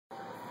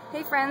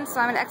Hey friends, so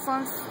I'm in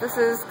Excellence. This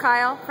is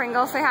Kyle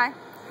Pringle. Say hi.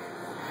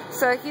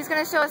 So he's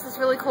going to show us this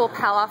really cool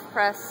Pallof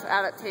Press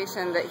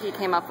adaptation that he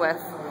came up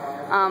with.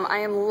 I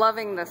am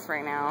loving this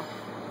right now.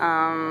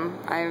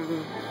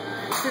 I'm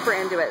super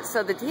into it.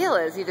 So the deal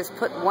is you just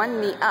put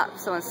one knee up.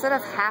 So instead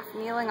of half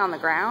kneeling on the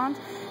ground,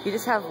 you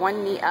just have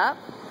one knee up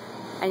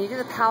and you do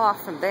the Pallof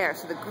from there.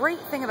 So the great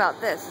thing about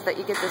this is that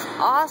you get this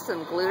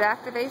awesome glute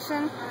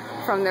activation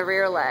from the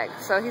rear leg.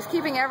 So he's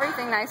keeping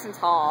everything nice and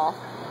tall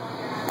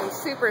and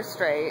super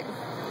straight.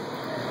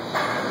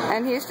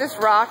 And he's just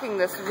rocking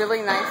this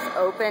really nice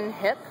open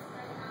hip.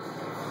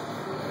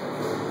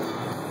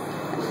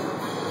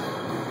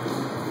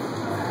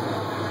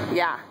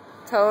 Yeah,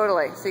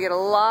 totally. So you get a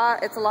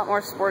lot, it's a lot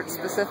more sports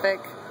specific.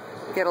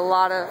 You get a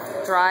lot of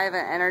drive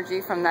and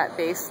energy from that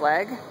base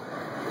leg.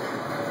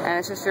 And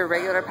it's just your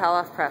regular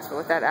Pallof press, but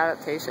with that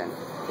adaptation.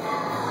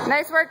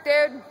 Nice work,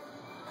 dude.